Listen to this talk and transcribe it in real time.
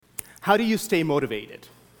How do you stay motivated?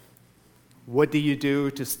 What do you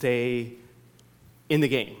do to stay in the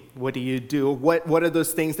game? What do you do? What are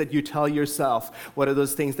those things that you tell yourself? What are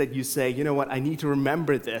those things that you say, you know what, I need to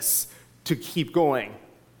remember this to keep going?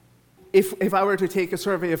 If I were to take a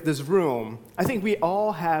survey of this room, I think we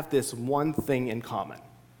all have this one thing in common.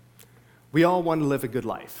 We all want to live a good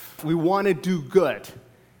life. We want to do good.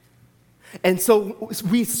 And so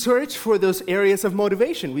we search for those areas of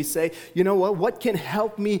motivation. We say, you know what can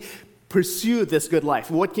help me pursue this good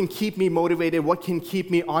life? What can keep me motivated? What can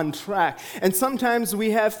keep me on track? And sometimes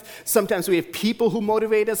we have people who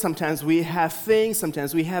motivate us. Sometimes we have things.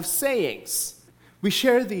 Sometimes we have sayings. We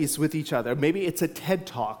share these with each other. Maybe it's a TED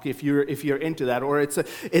Talk if you're into that, or it's a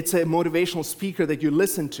motivational speaker that you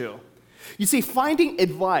listen to. You see, finding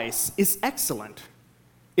advice is excellent.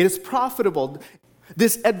 It is profitable.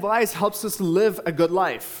 This advice helps us live a good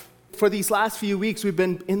life. For these last few weeks, we've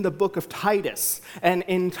been in the book of Titus. And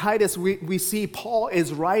in Titus, we see Paul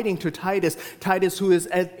is writing to Titus who is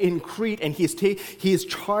in Crete, and he is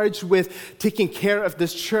charged with taking care of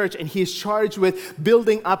this church, and he is charged with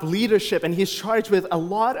building up leadership, and he's charged with a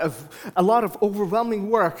lot of overwhelming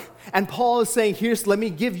work. And Paul is saying, let me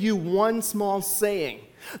give you one small saying.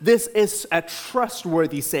 This is a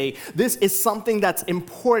trustworthy saying. This is something that's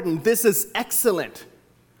important. This is excellent.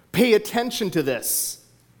 Pay attention to this.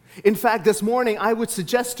 In fact, this morning, I would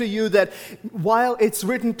suggest to you that while it's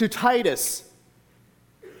written to Titus,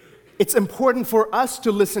 it's important for us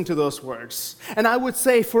to listen to those words. And I would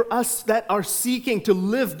say for us that are seeking to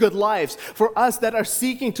live good lives, for us that are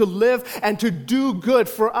seeking to live and to do good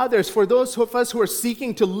for others, for those of us who are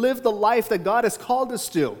seeking to live the life that God has called us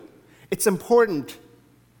to, it's important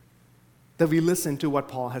that we listen to what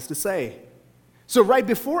Paul has to say. So right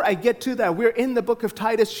before I get to that, we're in the book of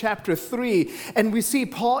Titus chapter 3, and we see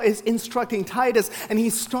Paul is instructing Titus, and he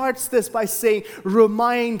starts this by saying,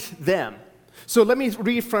 remind them. So let me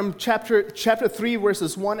read from chapter 3,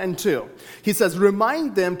 verses 1 and 2. He says,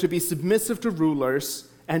 remind them to be submissive to rulers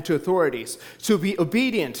and to authorities, to be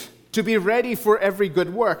obedient, to be ready for every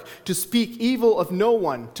good work, to speak evil of no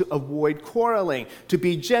one, to avoid quarreling, to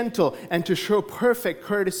be gentle, and to show perfect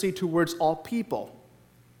courtesy towards all people.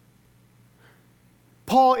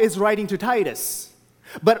 Paul is writing to Titus.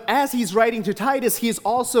 But as he's writing to Titus, he's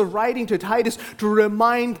also writing to Titus to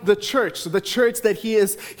remind the church, so the church that he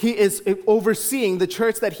is overseeing, the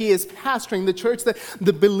church that he is pastoring, the church that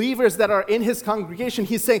the believers that are in his congregation,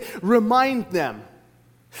 he's saying, remind them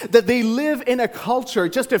that they live in a culture.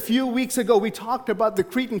 Just a few weeks ago, we talked about the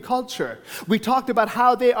Cretan culture. We talked about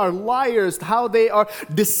how they are liars, how they are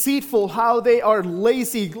deceitful, how they are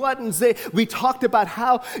lazy gluttons. We talked about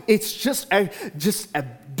how it's just a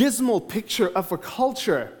dismal picture of a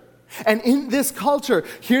culture. And in this culture,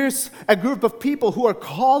 here's a group of people who are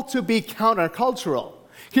called to be countercultural.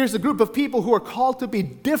 Here's a group of people who are called to be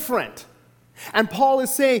different. And Paul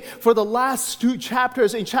is saying for the last 2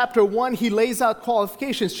 chapters, in chapter 1, he lays out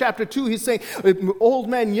qualifications. Chapter 2, he's saying old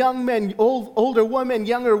men, young men, older women,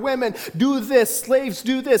 younger women, do this, slaves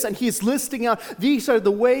do this. And he's listing out, these are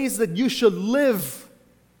the ways that you should live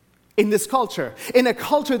in this culture. In a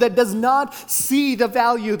culture that does not see the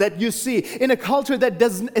value that you see. In a culture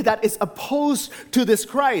that is opposed to this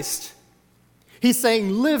Christ. He's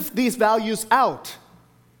saying, live these values out.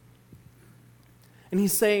 And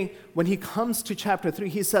he's saying, when he comes to chapter 3,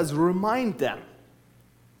 he says, remind them.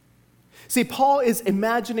 See, Paul is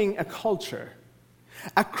imagining a culture,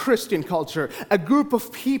 a Christian culture, a group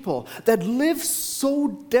of people that live so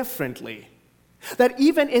differently that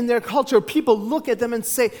even in their culture, people look at them and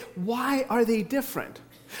say, why are they different?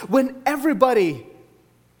 When everybody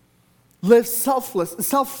lives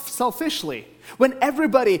selfishly, when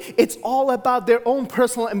everybody, it's all about their own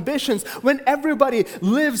personal ambitions, when everybody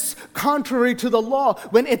lives contrary to the law,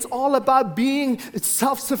 when it's all about being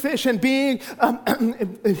self-sufficient,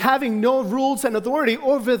 having no rules and authority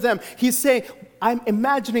over them, he's saying, I'm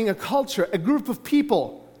imagining a culture, a group of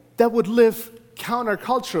people that would live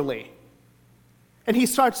counterculturally. And he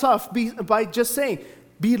starts off by just saying,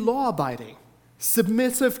 be law-abiding,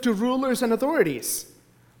 submissive to rulers and authorities.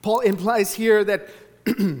 Paul implies here that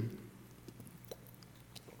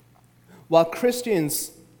while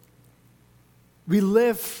Christians, we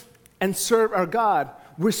live and serve our God,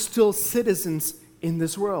 we're still citizens in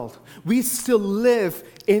this world. We still live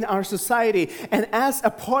in our society. And as a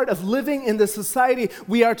part of living in the society,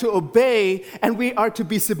 we are to obey and we are to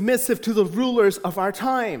be submissive to the rulers of our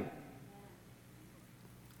time.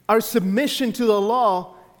 Our submission to the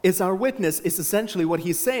law is our witness, is essentially what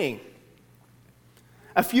he's saying.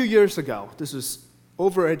 A few years ago, this was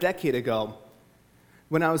over a decade ago,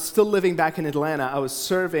 when I was still living back in Atlanta, I was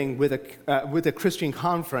serving with a Christian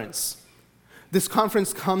conference. This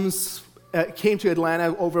conference came to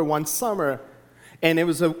Atlanta over one summer, and it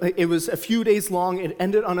was a few days long. It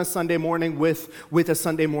ended on a Sunday morning with a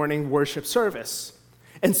Sunday morning worship service.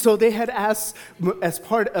 And so they had asked, as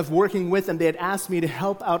part of working with them, they had asked me to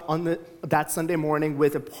help out on that Sunday morning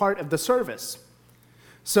with a part of the service.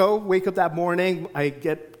 So, wake up that morning, I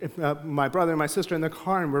get my brother and my sister in the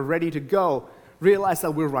car, and we're ready to go. Realize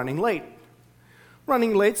that we're running late.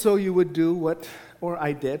 So you would do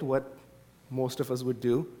I did what most of us would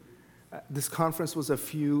do. This conference was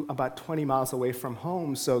about 20 miles away from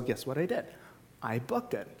home, so guess what I did? I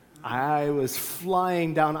booked it. I was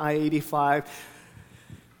flying down I-85.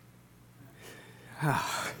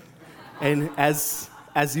 And as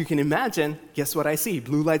you can imagine, guess what I see?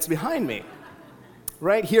 Blue lights behind me.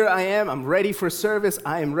 Right here I am. I'm ready for service.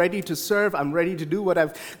 I am ready to serve. I'm ready to do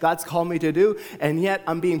what God's called me to do. And yet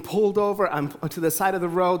I'm being pulled over. I'm to the side of the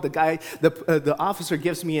road. The officer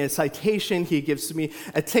gives me a citation. He gives me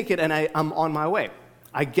a ticket, and I'm on my way.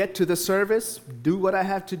 I get to the service, do what I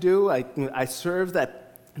have to do. I serve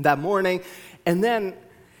that morning, and then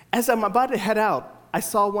as I'm about to head out, I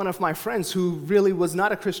saw one of my friends who really was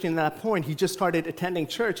not a Christian at that point. He just started attending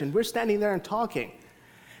church, and we're standing there and talking.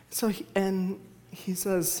 So he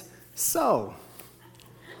says, "So,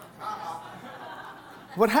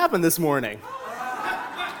 what happened this morning?"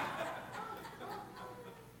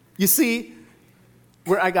 You see,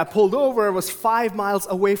 where I got pulled over was 5 miles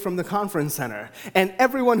away from the conference center, and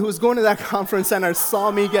everyone who was going to that conference center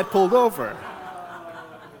saw me get pulled over.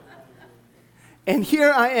 And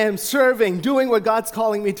here I am serving, doing what God's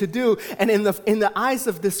calling me to do, and in the eyes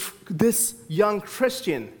of this young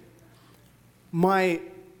Christian,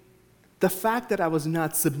 the fact that I was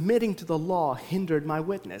not submitting to the law hindered my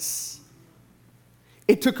witness.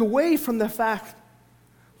 It took away from the fact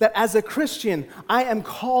that as a Christian, I am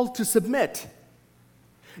called to submit.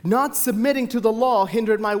 Not submitting to the law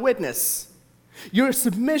hindered my witness. Your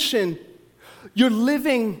submission, you're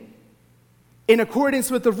living in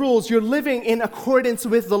accordance with the rules, you're living in accordance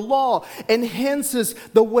with the law, enhances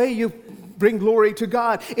the way you bring glory to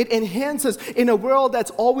God. It enhances in a world that's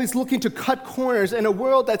always looking to cut corners, in a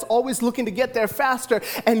world that's always looking to get there faster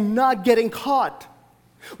and not getting caught.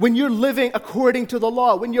 When you're living according to the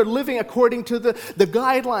law, when you're living according to the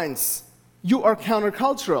guidelines, you are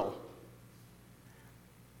countercultural.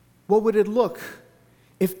 What would it look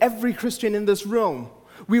if every Christian in this room,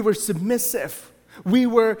 we were submissive, we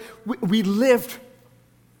lived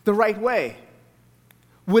the right way?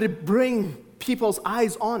 Would it bring people's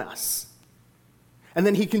eyes on us? And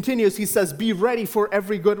then he continues, he says, "Be ready for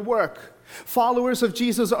every good work." Followers of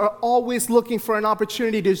Jesus are always looking for an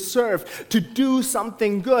opportunity to serve, to do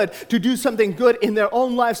something good in their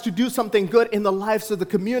own lives, to do something good in the lives of the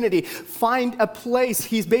community. Find a place.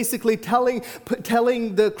 He's basically telling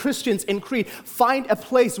the Christians in Crete, find a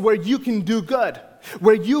place where you can do good,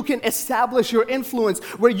 where you can establish your influence,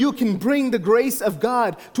 where you can bring the grace of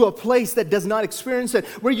God to a place that does not experience it,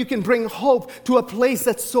 where you can bring hope to a place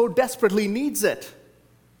that so desperately needs it.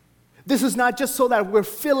 This is not just so that we're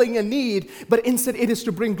filling a need, but instead it is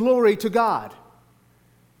to bring glory to God.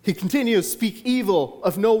 He continues, "Speak evil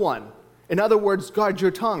of no one." In other words, guard your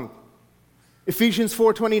tongue. Ephesians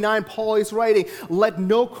 4:29, Paul is writing, "Let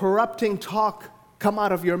no corrupting talk come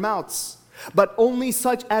out of your mouths, but only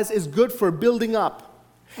such as is good for building up,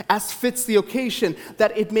 as fits the occasion,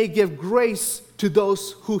 that it may give grace to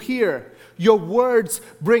those who hear." Your words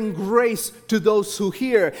bring grace to those who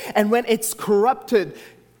hear. And when it's corrupted,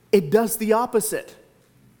 it does the opposite.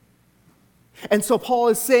 And so Paul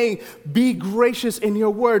is saying, be gracious in your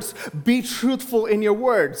words. Be truthful in your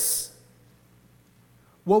words.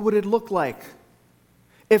 What would it look like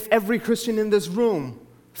if every Christian in this room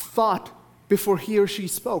thought before he or she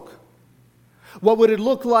spoke? What would it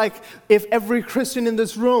look like if every Christian in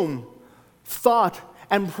this room thought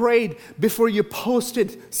and prayed before you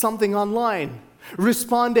posted something online,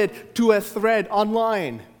 responded to a thread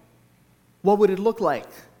online? What would it look like?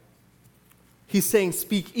 He's saying,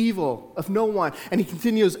 speak evil of no one. And he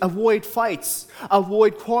continues, avoid fights,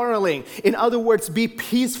 avoid quarreling. In other words, be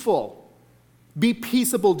peaceful. Be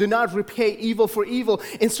peaceable. Do not repay evil for evil.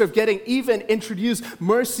 Instead of getting even, introduce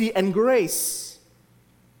mercy and grace.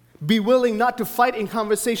 Be willing not to fight in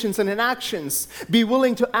conversations and in actions. Be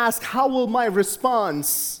willing to ask, how will my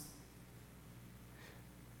response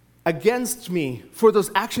against me, for those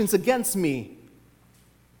actions against me,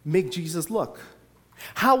 make Jesus look?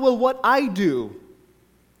 How will what I do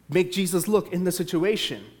make Jesus look in the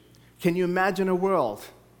situation? Can you imagine a world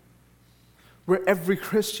where every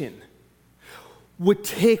Christian would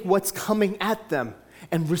take what's coming at them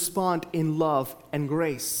and respond in love and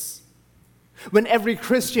grace. When every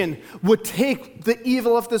Christian would take the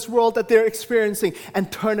evil of this world that they're experiencing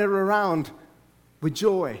and turn it around with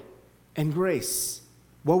joy and grace,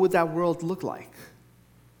 what would that world look like?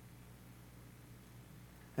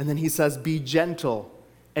 And then he says, be gentle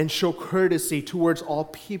and show courtesy towards all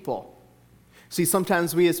people. See,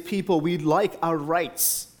 sometimes we as people, we like our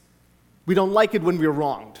rights. We don't like it when we're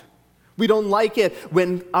wronged. We don't like it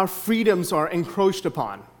when our freedoms are encroached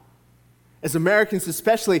upon. As Americans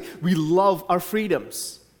especially, we love our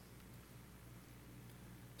freedoms.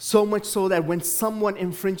 So much so that when someone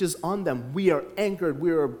infringes on them, we are angered,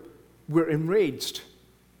 we're enraged.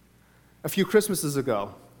 A few Christmases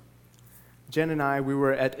ago, Jen and I, we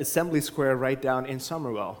were at Assembly Square right down in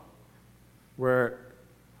Somerville, where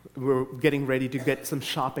we were getting ready to get some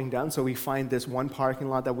shopping done. So we find this one parking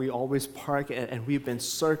lot that we always park in, and we've been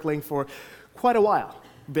circling for quite a while.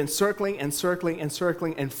 We've been circling and circling and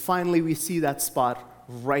circling, and finally we see that spot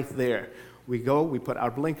right there. We go, we put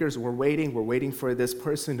our blinkers, we're waiting for this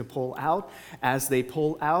person to pull out. As they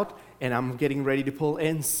pull out, and I'm getting ready to pull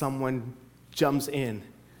in, someone jumps in.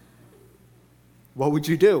 What would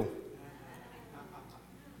you do?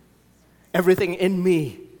 Everything in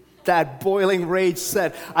me, that boiling rage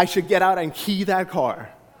said, I should get out and key that car.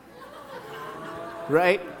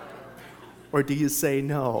 Right? Or do you say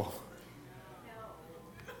no?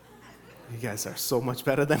 You guys are so much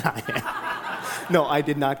better than I am. No, I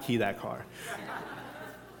did not key that car.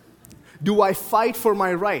 Do I fight for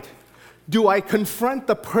my right? Do I confront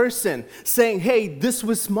the person saying, hey, this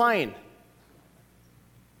was mine?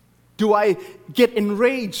 Do I get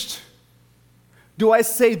enraged? Do I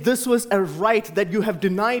say, this was a right that you have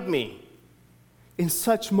denied me? In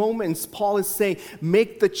such moments, Paul is saying,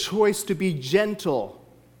 make the choice to be gentle.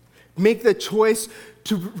 Make the choice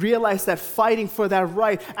to realize that fighting for that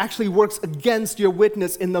right actually works against your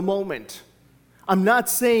witness in the moment. I'm not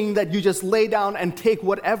saying that you just lay down and take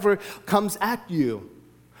whatever comes at you.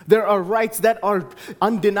 There are rights that are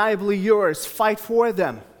undeniably yours. Fight for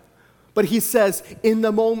them. But he says, in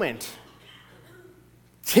the moment,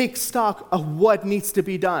 take stock of what needs to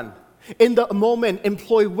be done. In the moment,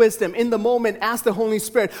 employ wisdom. In the moment, ask the Holy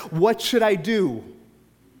Spirit, what should I do?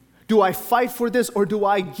 Do I fight for this, or do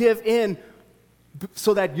I give in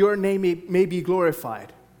so that your name may be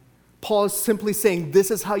glorified? Paul is simply saying, this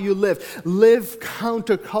is how you live. Live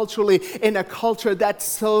counterculturally in a culture that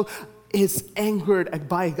so is angered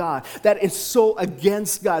by God, that is so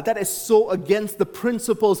against God, that is so against the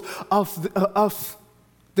principles of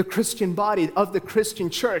the Christian body, of the Christian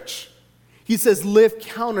church. He says, live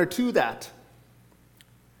counter to that.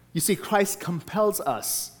 You see, Christ compels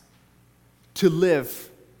us to live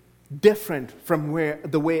different from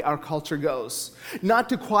the way our culture goes. Not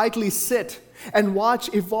to quietly sit and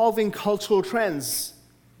watch evolving cultural trends.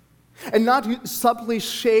 And not to subtly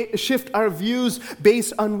shift our views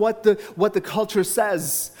based on what the culture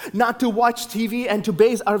says. Not to watch TV and to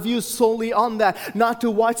base our views solely on that. Not to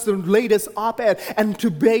watch the latest op-ed and to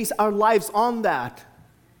base our lives on that.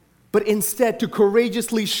 But instead to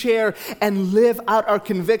courageously share and live out our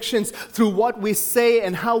convictions through what we say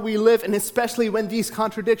and how we live, and especially when these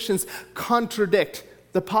contradictions contradict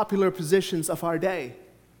the popular positions of our day.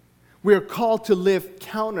 We are called to live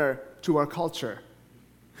counter to our culture.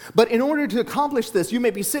 But in order to accomplish this, you may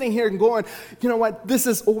be sitting here and going, you know what, this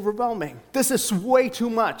is overwhelming. This is way too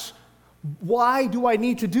much. Why do I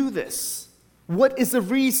need to do this? What is the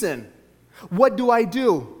reason? What do I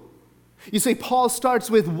do? You see, Paul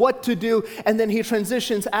starts with what to do, and then he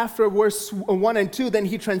transitions after verse 1 and 2, then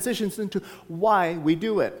he transitions into why we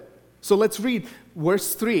do it. So let's read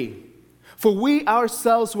verse 3. For we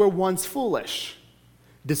ourselves were once foolish,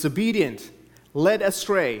 disobedient, led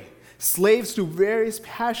astray, slaves to various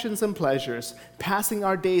passions and pleasures, passing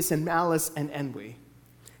our days in malice and envy,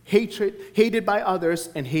 hated by others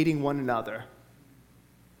and hating one another.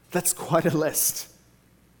 That's quite a list.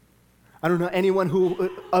 I don't know anyone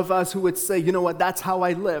of us who would say, you know what, that's how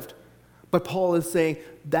I lived. But Paul is saying,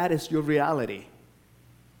 that is your reality.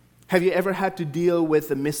 Have you ever had to deal with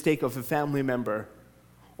the mistake of a family member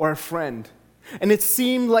or a friend? And it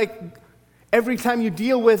seemed like every time you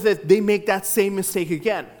deal with it, they make that same mistake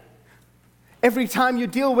again. Every time you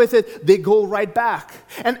deal with it, they go right back.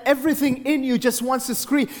 And everything in you just wants to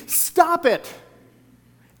scream, stop it.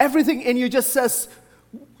 Everything in you just says,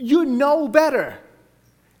 you know better.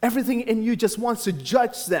 Everything in you just wants to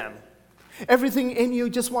judge them. Everything in you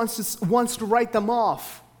just wants to write them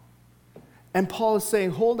off. And Paul is saying,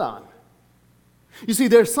 hold on. You see,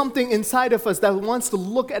 there's something inside of us that wants to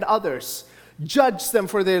look at others, judge them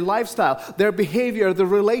for their lifestyle, their behavior, their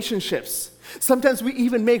relationships. Sometimes we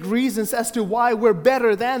even make reasons as to why we're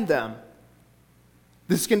better than them.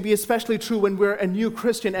 This can be especially true when we're a new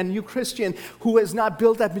Christian, and new Christian who has not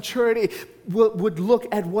built that maturity would look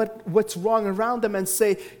at what's wrong around them and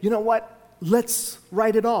say, you know what, let's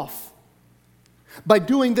write it off. By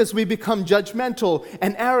doing this, we become judgmental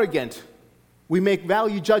and arrogant. We make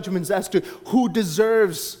value judgments as to who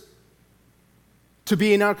deserves to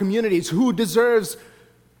be in our communities, who deserves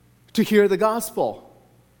to hear the gospel.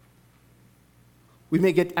 We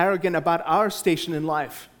may get arrogant about our station in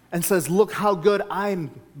life and says, look how good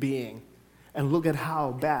I'm being, and look at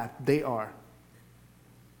how bad they are.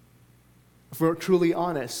 If we're truly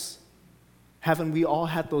honest, haven't we all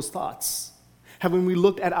had those thoughts? Haven't we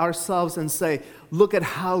looked at ourselves and say, look at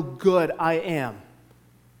how good I am.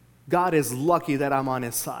 God is lucky that I'm on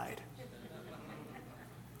his side.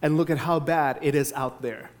 And look at how bad it is out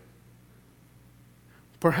there.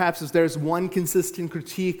 Perhaps if there's one consistent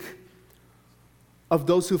critique of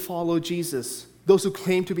those who follow Jesus, those who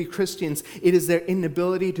claim to be Christians, it is their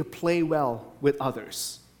inability to play well with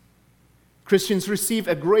others. Christians receive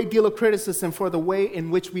a great deal of criticism for the way in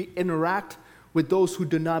which we interact with those who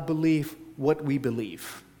do not believe what we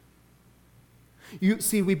believe. You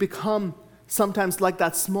see, we become sometimes like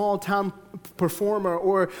that small town performer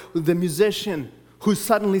or the musician who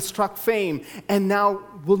suddenly struck fame and now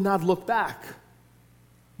will not look back.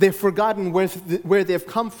 They've forgotten where they've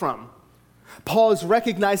come from. Paul is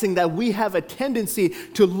recognizing that we have a tendency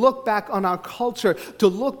to look back on our culture, to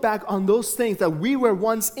look back on those things that we were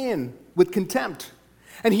once in with contempt.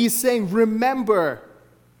 And he's saying, remember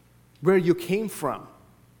where you came from.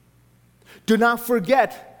 Do not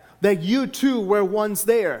forget that you too were once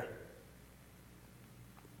there.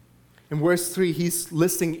 In verse 3, he's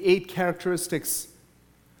listing 8 characteristics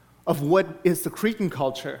of what is the Cretan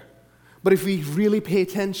culture. But if we really pay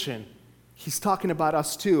attention, he's talking about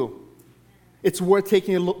us too. It's worth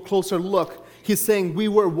taking a closer look. He's saying we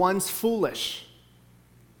were once foolish.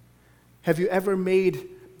 Have you ever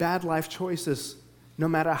made bad life choices, no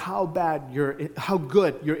matter how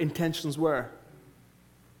good your intentions were?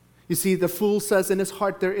 You see, the fool says in his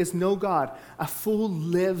heart, there is no God. A fool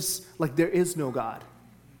lives like there is no God.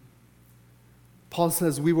 Paul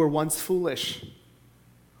says we were once foolish.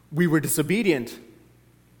 We were disobedient.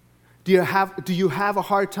 Do you have a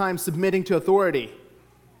hard time submitting to authority?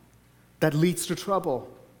 That leads to trouble.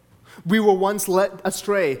 We were once led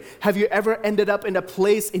astray. Have you ever ended up in a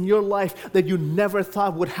place in your life that you never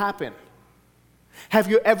thought would happen?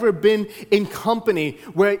 Have you ever been in company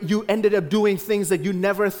where you ended up doing things that you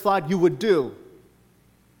never thought you would do?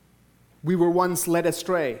 We were once led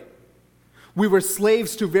astray. We were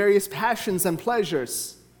slaves to various passions and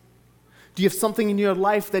pleasures. Do you have something in your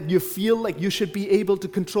life that you feel like you should be able to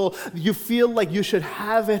control? You feel like you should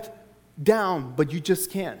have it down, but you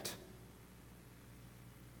just can't.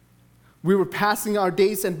 We were passing our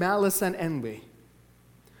days in malice and envy.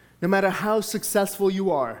 No matter how successful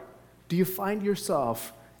you are, do you find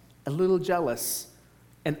yourself a little jealous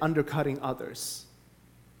and undercutting others?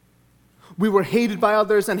 We were hated by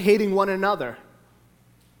others and hating one another.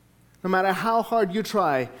 No matter how hard you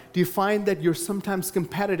try, do you find that you're sometimes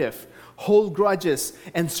competitive, hold grudges,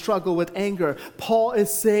 and struggle with anger? Paul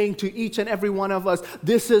is saying to each and every one of us,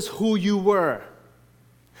 this is who you were.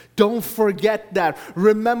 Don't forget that.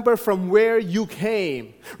 Remember from where you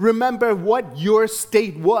came. Remember what your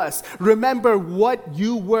state was. Remember what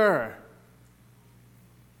you were.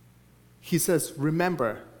 He says,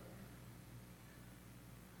 remember.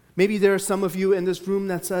 Maybe there are some of you in this room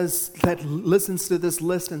that listens to this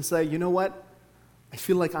list and say, you know what? I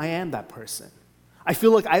feel like I am that person. I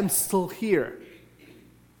feel like I'm still here.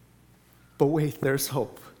 But wait, there's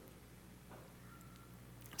hope.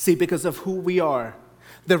 See, because of who we are,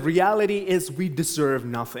 the reality is we deserve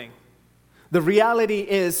nothing. The reality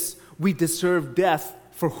is we deserve death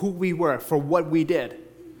for who we were, for what we did.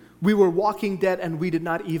 We were walking dead and we did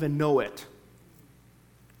not even know it.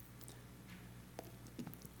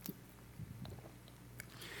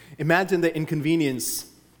 Imagine the inconvenience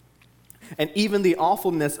and even the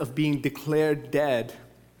awfulness of being declared dead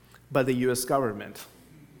by the U.S. government.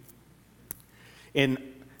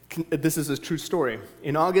 This is a true story.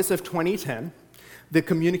 In August of 2010, the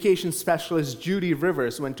communications specialist Judy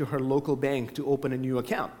Rivers went to her local bank to open a new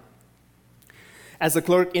account. As the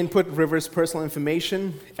clerk input Rivers' personal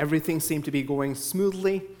information, everything seemed to be going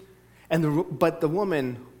smoothly, but the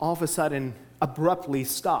woman all of a sudden abruptly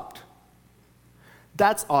stopped.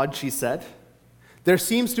 "That's odd," she said. "There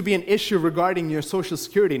seems to be an issue regarding your social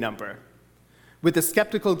security number." With a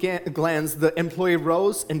skeptical glance, the employee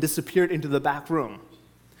rose and disappeared into the back room.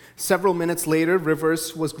 Several minutes later,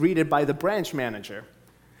 Rivers was greeted by the branch manager.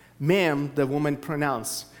 "Ma'am," the woman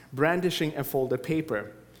pronounced, brandishing a folded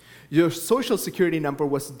paper, "your social security number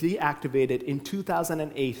was deactivated in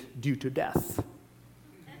 2008 due to death."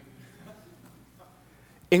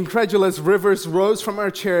 Incredulous, Rivers rose from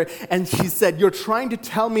her chair and she said, "You're trying to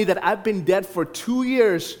tell me that I've been dead for 2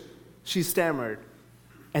 years?" She stammered.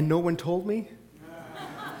 "And no one told me?"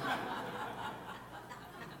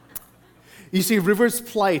 You see, Rivers'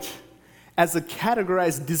 plight as a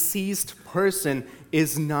categorized deceased person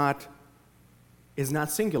is not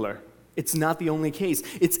singular. It's not the only case.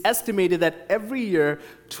 It's estimated that every year,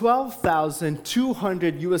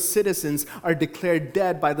 12,200 U.S. citizens are declared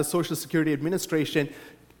dead by the Social Security Administration,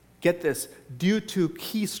 get this, due to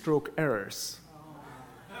keystroke errors.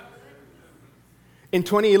 In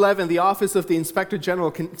 2011, the Office of the Inspector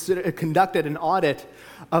General conducted an audit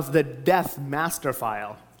of the death master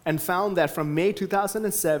file and found that from May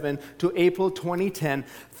 2007 to April 2010,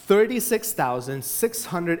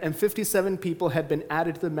 36,657 people had been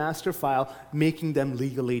added to the master file, making them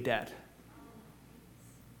legally dead.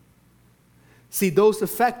 See, those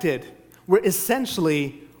affected were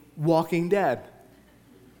essentially walking dead.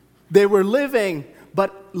 They were living,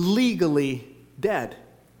 but legally dead.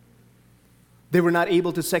 They were not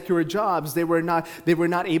able to secure jobs. They were not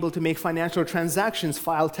able to make financial transactions,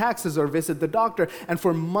 file taxes, or visit the doctor. And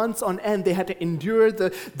for months on end, they had to endure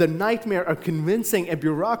the nightmare of convincing a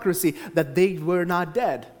bureaucracy that they were not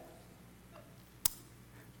dead.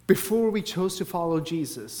 Before we chose to follow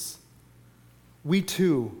Jesus, we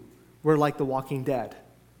too were like the walking dead.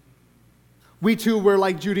 We too were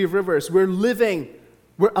like Judy Rivers. We're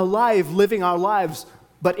alive, living our lives,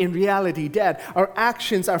 but in reality dead. Our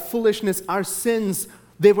actions, our foolishness, our sins,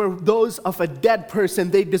 they were those of a dead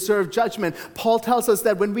person. They deserve judgment. Paul tells us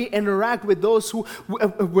that when we interact with those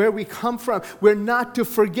where we come from, we're not to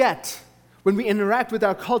forget. When we interact with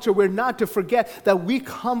our culture, we're not to forget that we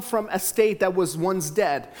come from a state that was once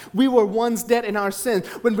dead. We were once dead in our sins.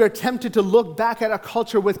 When we're tempted to look back at our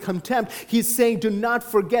culture with contempt, he's saying, do not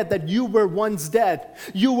forget that you were once dead.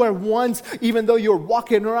 You were once, even though you're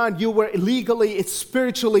walking around, you were legally,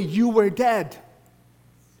 spiritually, you were dead.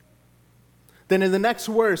 Then in the next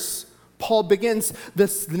verse, Paul begins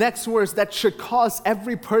this next verse that should cause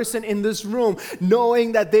every person in this room,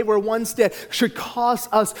 knowing that they were once dead, should cause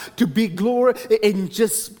us to be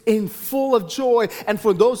in full of joy. And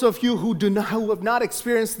for those of you who have not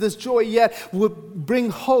experienced this joy yet, will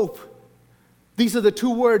bring hope. These are the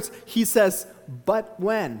two words. He says, "But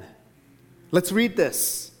when?" Let's read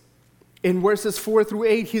this. In verses 4 through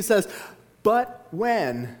 8, he says, "But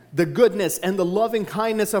when the goodness and the loving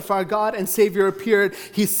kindness of our God and Savior appeared,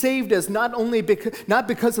 he saved us not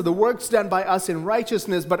because of the works done by us in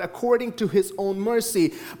righteousness, but according to his own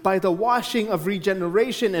mercy, by the washing of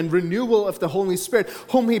regeneration and renewal of the Holy Spirit,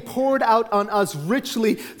 whom he poured out on us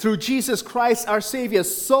richly through Jesus Christ our Savior,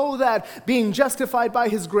 so that being justified by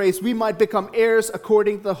his grace, we might become heirs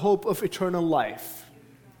according to the hope of eternal life."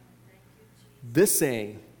 This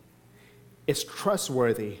saying is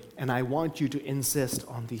trustworthy, and I want you to insist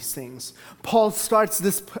on these things. Paul starts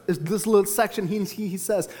this little section, he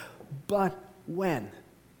says, "But when?"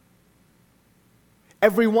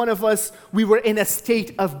 Every one of us, we were in a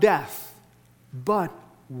state of death. But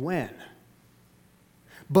when?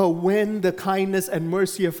 But when the kindness and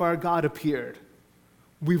mercy of our God appeared,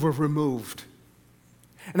 we were removed.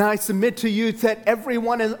 And I submit to you that every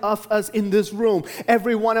one of us in this room,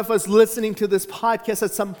 every one of us listening to this podcast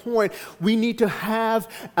at some point, we need to have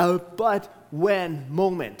a but when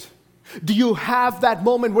moment. Do you have that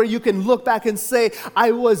moment where you can look back and say,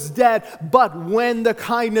 I was dead, but when the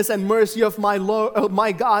kindness and mercy of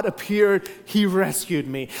my God appeared, he rescued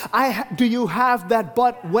me? Do you have that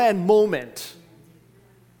but when moment?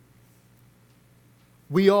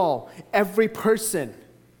 We all, every person,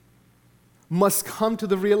 must come to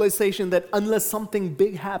the realization that unless something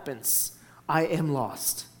big happens, I am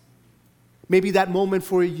lost. Maybe that moment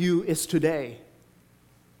for you is today.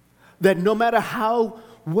 That no matter how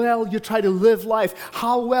well you try to live life,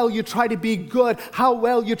 how well you try to be good, how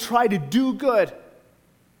well you try to do good,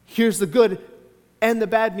 here's the good and the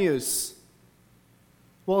bad news.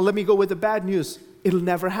 Well, let me go with the bad news. It'll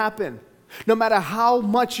never happen. No matter how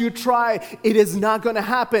much you try, it is not going to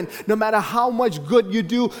happen. No matter how much good you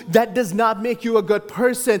do, that does not make you a good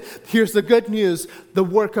person. Here's the good news. The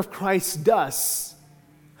work of Christ does.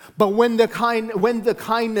 But when the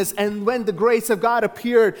kindness and when the grace of God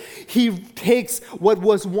appeared, he takes what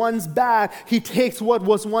was once bad, he takes what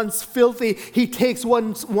was once filthy, he takes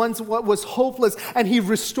what was hopeless, and he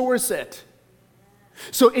restores it.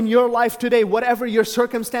 So in your life today, whatever your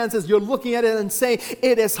circumstances, you're looking at it and saying,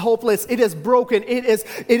 it is hopeless, it is broken, it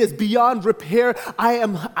is beyond repair, I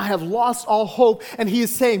have lost all hope. And he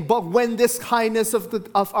is saying, but when this kindness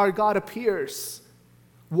of our God appears,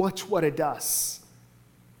 watch what it does.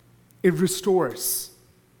 It restores.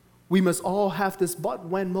 We must all have this but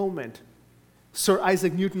when moment. Sir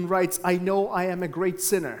Isaac Newton writes, I know I am a great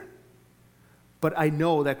sinner, but I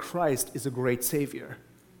know that Christ is a great Savior.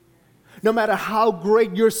 No matter how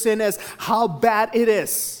great your sin is, how bad it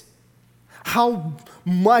is, how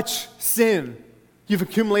much sin you've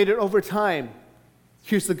accumulated over time,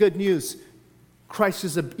 here's the good news. Christ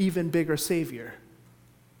is an even bigger Savior.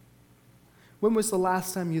 When was the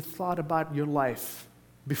last time you thought about your life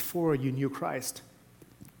before you knew Christ?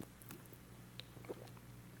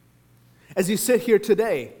 As you sit here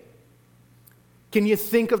today, can you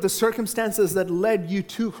think of the circumstances that led you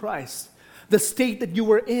to Christ? The state that you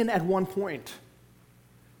were in at one point.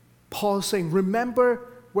 Paul is saying, remember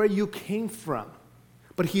where you came from.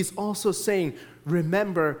 But he's also saying,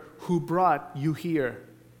 remember who brought you here.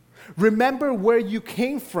 Remember where you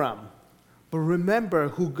came from, but remember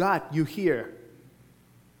who got you here.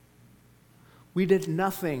 We did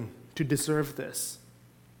nothing to deserve this.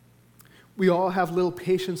 We all have little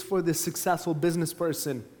patience for this successful business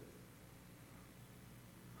person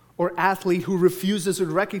or athlete who refuses to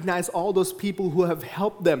recognize all those people who have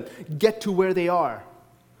helped them get to where they are.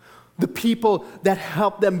 The people that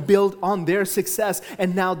helped them build on their success,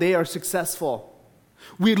 and now they are successful.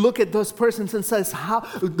 We look at those persons and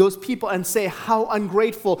those people and say, how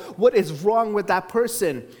ungrateful, what is wrong with that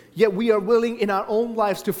person? Yet we are willing in our own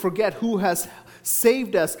lives to forget who has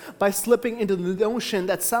saved us by slipping into the notion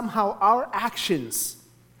that somehow our actions,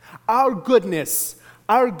 our goodness,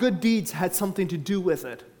 our good deeds had something to do with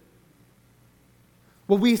it.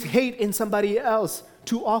 What we hate in somebody else,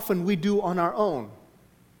 too often we do on our own.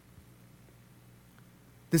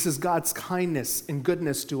 This is God's kindness and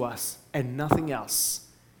goodness to us and nothing else.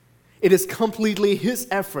 It is completely His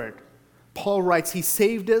effort. Paul writes, He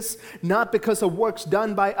saved us not because of works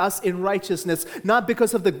done by us in righteousness, not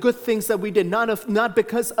because of the good things that we did, not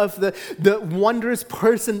because of the wondrous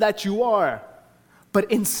person that you are, but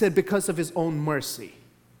instead because of His own mercy.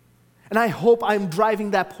 And I hope I'm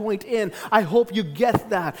driving that point in. I hope you get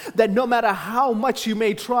that no matter how much you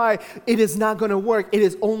may try, it is not going to work. It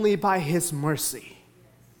is only by His mercy.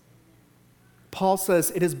 Paul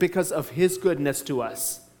says it is because of His goodness to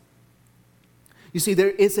us. You see, there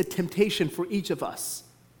is a temptation for each of us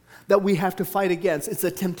that we have to fight against. It's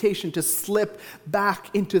a temptation to slip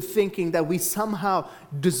back into thinking that we somehow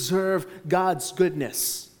deserve God's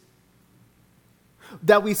goodness,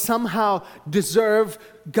 that we somehow deserve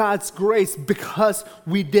God's grace because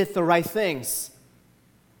we did the right things.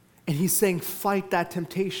 And He's saying, fight that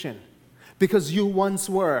temptation because you once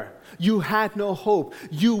were. You had no hope.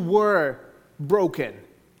 You were broken.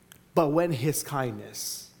 But when His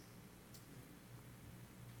kindness,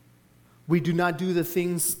 we do not do the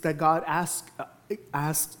things that God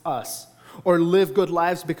asks us or live good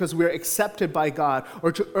lives because we're accepted by God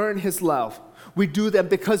or to earn His love. We do them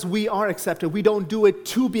because we are accepted. We don't do it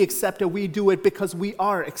to be accepted. We do it because we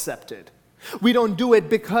are accepted. We don't do it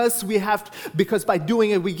because by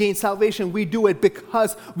doing it we gain salvation. We do it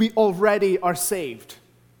because we already are saved.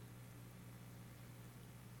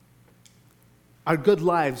 Our good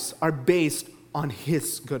lives are based on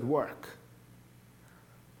His good work.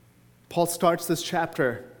 Paul starts this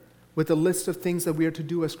chapter with a list of things that we are to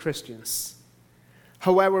do as Christians.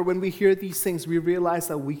 However, when we hear these things, we realize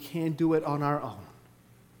that we can't do it on our own.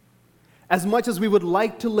 As much as we would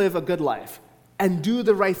like to live a good life and do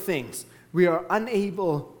the right things, we are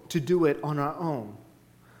unable to do it on our own.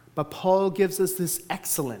 But Paul gives us this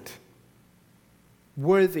excellent,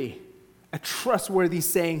 worthy, a trustworthy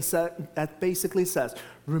saying that basically says,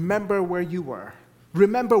 remember where you were,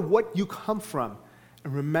 remember what you come from,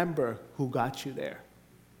 and remember who got you there.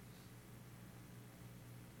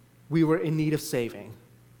 We were in need of saving,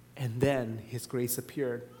 and then His grace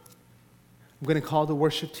appeared. I'm going to call the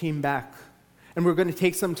worship team back, and we're going to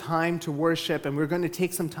take some time to worship, and we're going to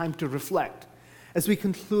take some time to reflect. As we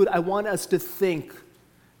conclude, I want us to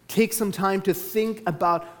take some time to think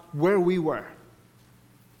about where we were,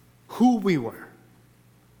 who we were,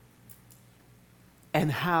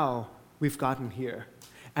 and how we've gotten here,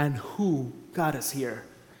 and who got us here.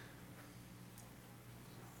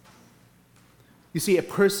 You see, a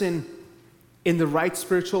person in the right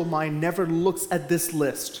spiritual mind never looks at this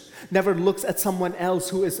list, never looks at someone else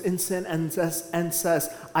who is in sin and says,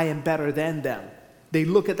 I am better than them. They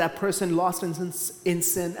look at that person lost in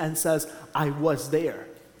sin and says, I was there.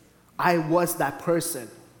 I was that person.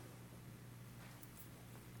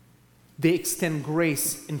 They extend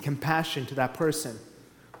grace and compassion to that person.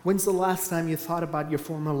 When's the last time you thought about your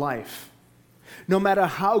former life? No matter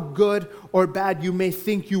how good or bad you may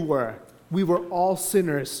think you were, we were all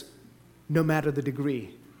sinners, no matter the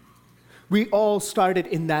degree. We all started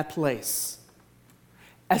in that place.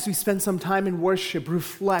 As we spend some time in worship,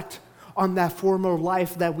 reflect on that former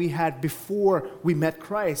life that we had before we met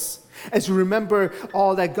Christ. As you remember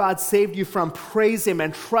all that God saved you from, praise Him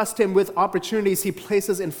and trust Him with opportunities He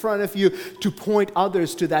places in front of you to point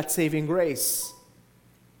others to that saving grace.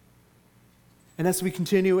 And as we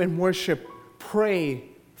continue in worship, pray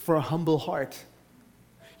for a humble heart.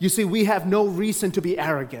 You see, we have no reason to be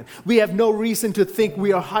arrogant. We have no reason to think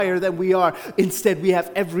we are higher than we are. Instead, we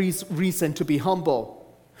have every reason to be humble.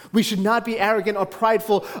 We should not be arrogant or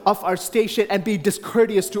prideful of our station and be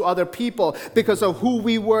discourteous to other people because of who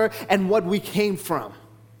we were and what we came from.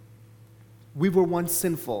 We were once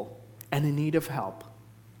sinful and in need of help.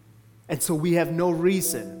 And so we have no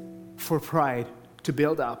reason for pride to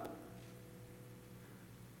build up.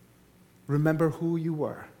 Remember who you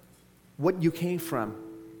were, what you came from,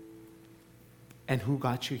 and who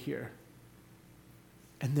got you here.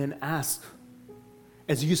 And then ask,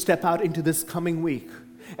 as you step out into this coming week,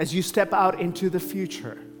 as you step out into the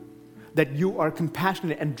future, that you are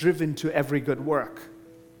compassionate and driven to every good work.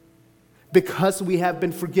 Because we have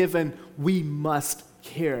been forgiven, we must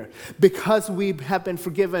care. Because we have been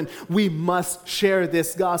forgiven, we must share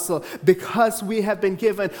this gospel. Because we have been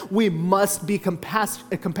given, we must be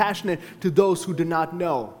compassionate to those who do not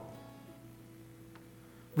know.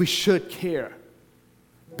 We should care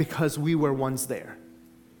because we were once there.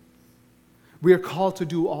 We are called to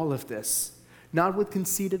do all of this, not with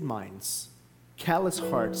conceited minds, callous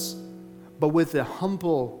hearts, but with the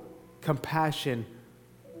humble compassion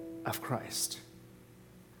of Christ.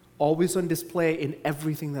 Always on display in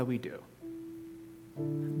everything that we do.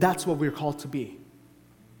 That's what we're called to be.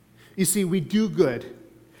 You see, we do good,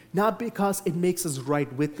 not because it makes us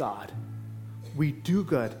right with God. We do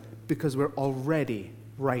good because we're already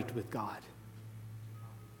right with God.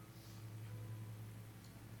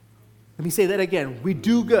 Let me say that again. We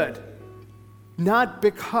do good, not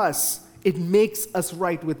because it makes us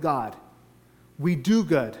right with God. We do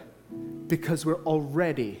good because we're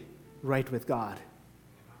already right with God.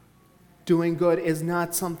 Doing good is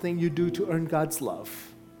not something you do to earn God's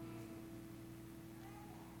love.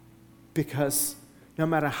 Because no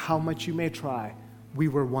matter how much you may try, we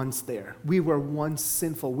were once there. We were once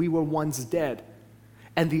sinful. We were once dead.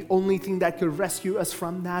 And the only thing that could rescue us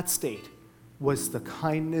from that state was the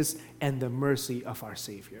kindness and the mercy of our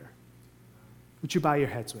Savior. Would you bow your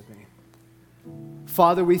heads with me?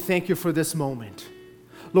 Father, we thank you for this moment.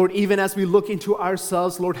 Lord, even as we look into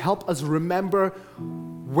ourselves, Lord, help us remember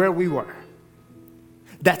where we were.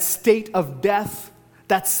 That state of death,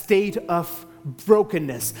 that state of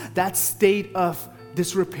brokenness, that state of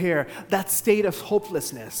disrepair, that state of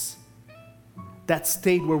hopelessness, that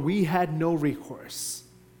state where we had no recourse.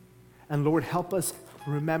 And Lord, help us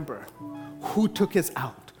remember who took us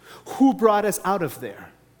out, who brought us out of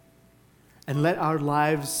there, and let our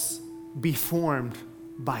lives be formed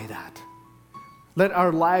by that.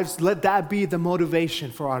 Let that be the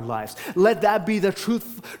motivation for our lives. Let that be the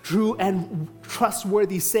true and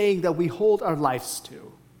trustworthy saying that we hold our lives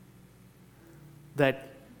to. That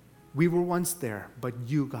we were once there, but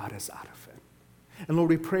you got us out of it. And Lord,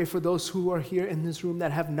 we pray for those who are here in this room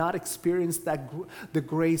that have not experienced the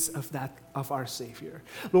grace of our Savior.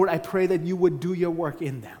 Lord, I pray that you would do your work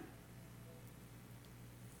in them.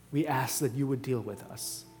 We ask that you would deal with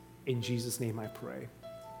us. In Jesus' name I pray.